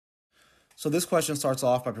So this question starts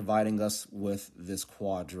off by providing us with this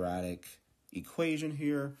quadratic equation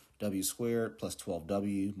here, w squared plus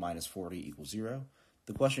 12w minus 40 equals 0.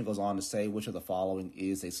 The question goes on to say which of the following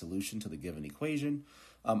is a solution to the given equation.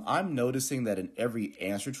 I'm noticing that in every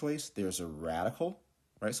answer choice, there's a radical,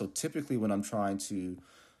 right? So typically when I'm trying to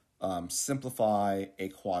simplify a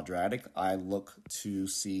quadratic, I look to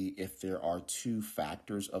see if there are two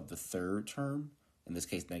factors of the third term, in this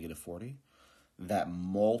case negative 40, that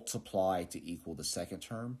multiply to equal the second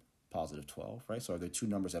term, positive 12, right? So are there two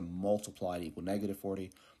numbers that multiply to equal negative 40,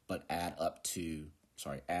 but add up to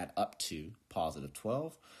positive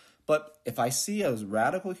 12? But if I see a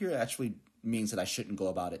radical here, it actually means that I shouldn't go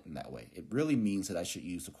about it in that way. It really means that I should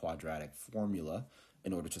use the quadratic formula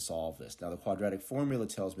in order to solve this. Now, the quadratic formula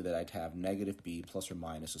tells me that I'd have negative b plus or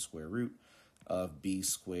minus the square root of b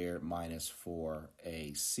squared minus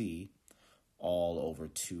 4ac all over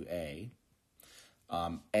 2a.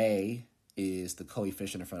 A is the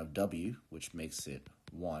coefficient in front of w, which makes it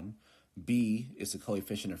 1. B is the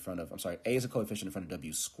coefficient in front of, A is the coefficient in front of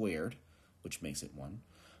w squared, which makes it 1.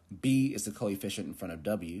 B is the coefficient in front of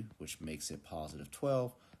w, which makes it positive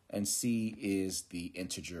 12. And C is the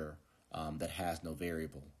integer that has no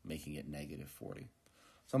variable, making it negative 40.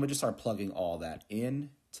 So I'm going to just start plugging all that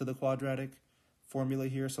in to the quadratic formula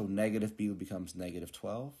here. So negative b becomes negative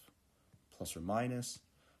 12 plus or minus.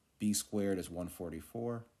 B squared is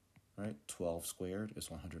 144, right? 12 squared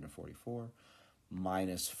is 144.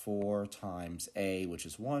 Minus 4 times a, which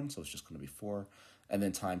is 1, so it's just going to be 4. And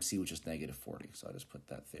then times c, which is negative 40. So I just put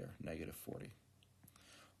that there, negative 40.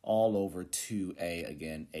 All over 2a,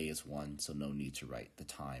 again, a is 1, so no need to write the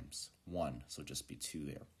times 1, so just be 2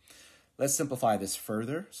 there. Let's simplify this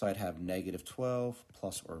further. So I'd have negative 12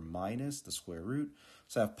 plus or minus the square root.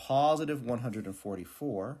 So I have positive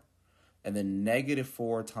 144. And then negative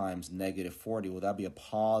 4 times negative 40, well, that'd be a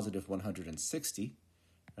positive 160,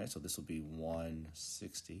 right? So this will be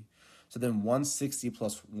 160. So then 160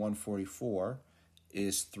 plus 144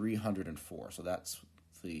 is 304. So that's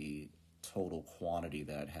the total quantity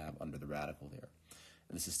that I'd have under the radical there.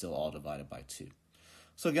 And this is still all divided by 2.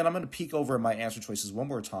 So again, I'm going to peek over my answer choices one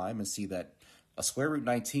more time and see that a square root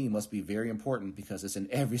 19 must be very important because it's in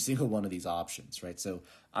every single one of these options, right? So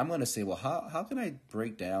I'm going to say, well, how can I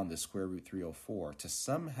break down this square root 304 to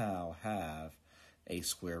somehow have a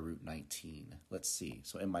square root 19? Let's see.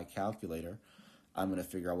 So in my calculator, I'm going to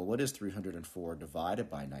figure out, well, what is 304 divided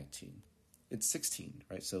by 19? It's 16,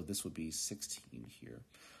 right? So this would be 16 here.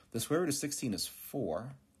 The square root of 16 is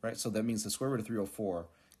 4, right? So that means the square root of 304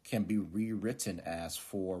 can be rewritten as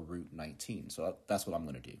 4 root 19. So that's what I'm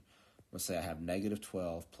going to do. Let's say I have negative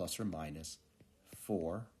 12 plus or minus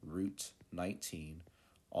 4 root 19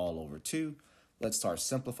 all over 2. Let's start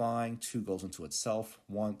simplifying. 2 goes into itself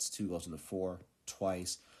once, 2 goes into 4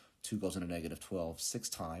 twice, 2 goes into negative 12 6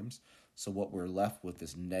 times. So what we're left with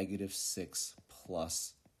is negative 6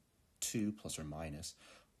 plus 2 plus or minus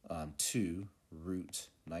 2 root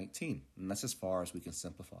 19. And that's as far as we can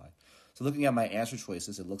simplify. So looking at my answer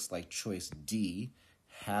choices, it looks like choice D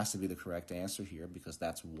has to be the correct answer here because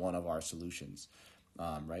that's one of our solutions,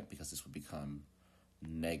 right? Because this would become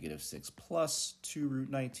negative 6 plus 2 root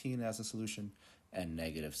 19 as a solution and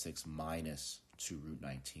negative 6 minus 2 root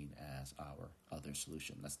 19 as our other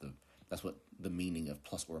solution. That's what the meaning of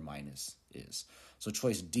plus or minus is. So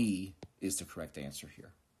choice D is the correct answer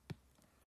here.